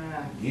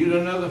 You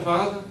don't know the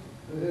Father?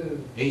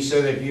 He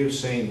said, if you've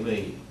seen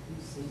me,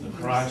 the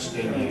Christ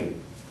in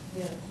you,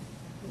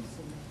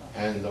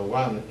 and the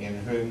one in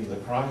whom the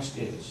Christ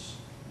is,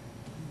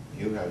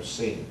 you have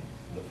seen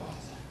the Father.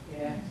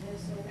 Yeah.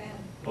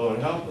 Lord,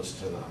 help us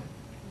tonight.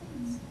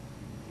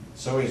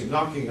 So He's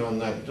knocking on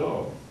that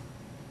door.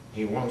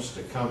 He wants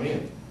to come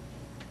in.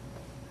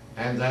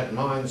 And that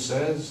mind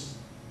says,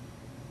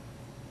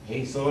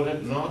 he thought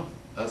it not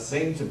a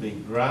thing to be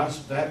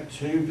grasped at,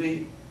 to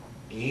be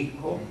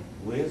equal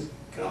with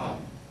God.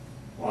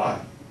 Why?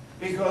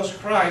 Because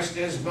Christ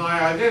is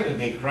my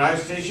identity.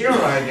 Christ is your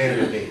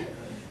identity.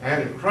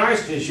 And if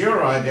Christ is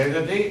your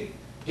identity,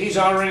 He's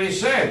already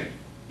said,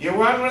 you're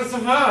one with the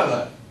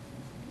Father.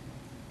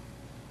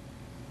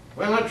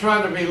 We're not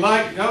trying to be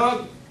like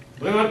God.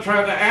 We're not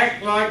trying to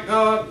act like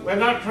God. We're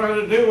not trying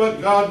to do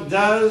what God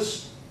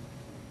does.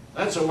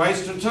 That's a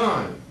waste of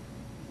time.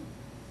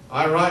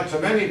 I write to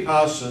many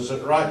pastors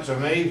that write to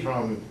me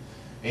from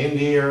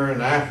India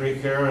and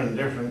Africa and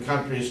different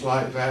countries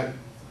like that.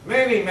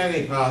 Many,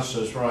 many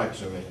pastors write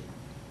to me.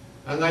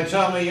 And they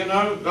tell me, you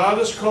know, God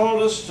has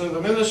called us to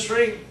the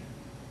ministry,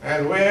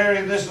 and we're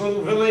in this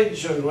little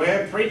village, and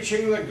we're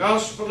preaching the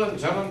gospel and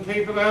telling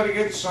people how to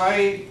get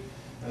saved.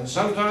 And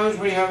sometimes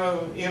we have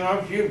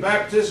a few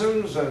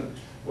baptisms, and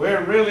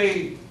we're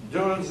really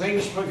doing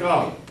things for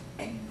God.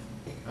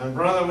 And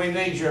brother, we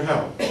need your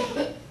help,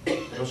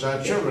 because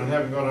our children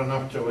haven't got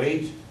enough to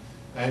eat,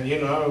 and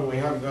we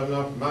haven't got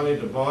enough money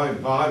to buy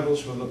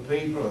Bibles for the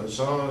people, and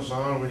so on and so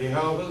on. Will you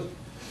help us?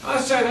 I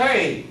said,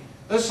 hey,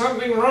 there's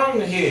something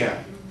wrong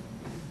here.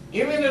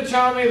 You mean to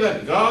tell me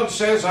that God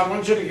says, I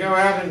want you to go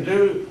out and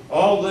do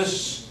all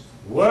this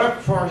work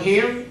for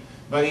Him,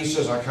 but He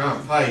says, I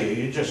can't pay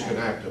you, you're just going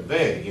to have to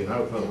beg,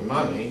 for the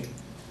money.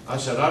 I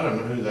said, I don't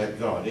know who that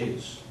God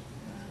is.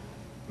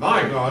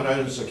 My God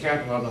owns the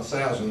cattle on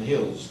 1,000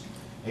 hills.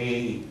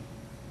 He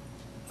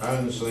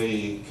owns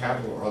the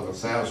cattle on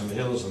 1,000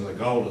 hills and the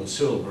gold and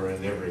silver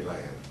in every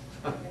land.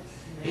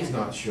 He's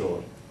not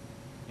short.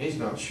 He's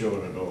not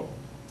short at all.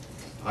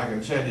 I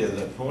can tell you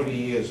that 40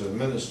 years of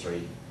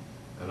ministry,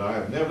 and I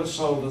have never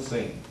sold a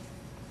thing.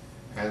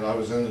 And I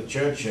was in the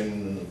church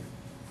in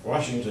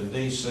Washington,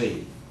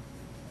 D.C.,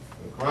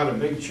 quite a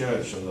big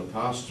church, and the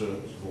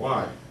pastor's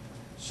wife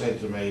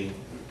said to me,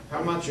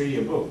 how much are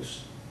your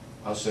books?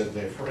 I said,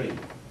 they're free.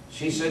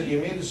 She said, you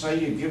mean to say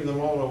you give them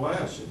all away?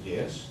 I said,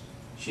 yes.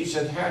 She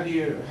said, how do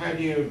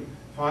you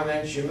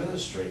finance your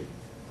ministry?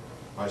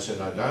 I said,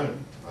 I don't.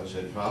 I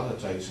said, Father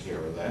takes care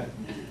of that.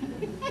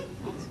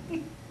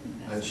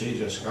 And she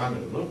just kind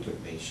of looked at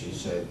me. She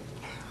said,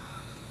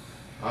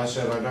 I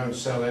said, I don't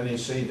sell any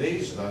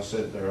CDs. And I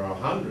said, there are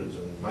hundreds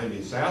and maybe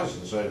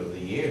thousands over the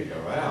year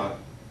go out.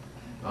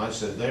 And I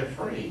said, they're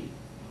free.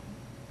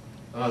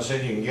 And I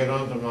said, you can get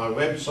onto my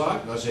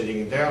website. And I said,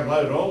 you can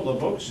download all the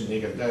books, and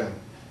you can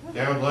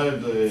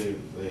download the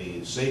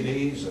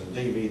CDs and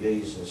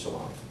DVDs and so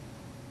on.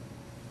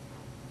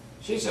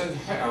 She said,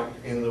 how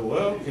in the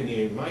world can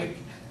you make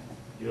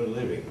your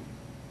living?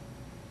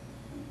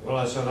 Well,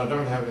 I said, I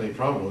don't have any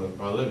problem with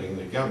my living.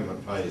 The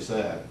government pays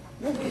that.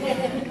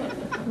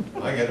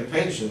 I get a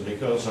pension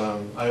because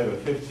I'm over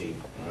 50,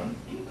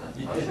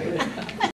 I think.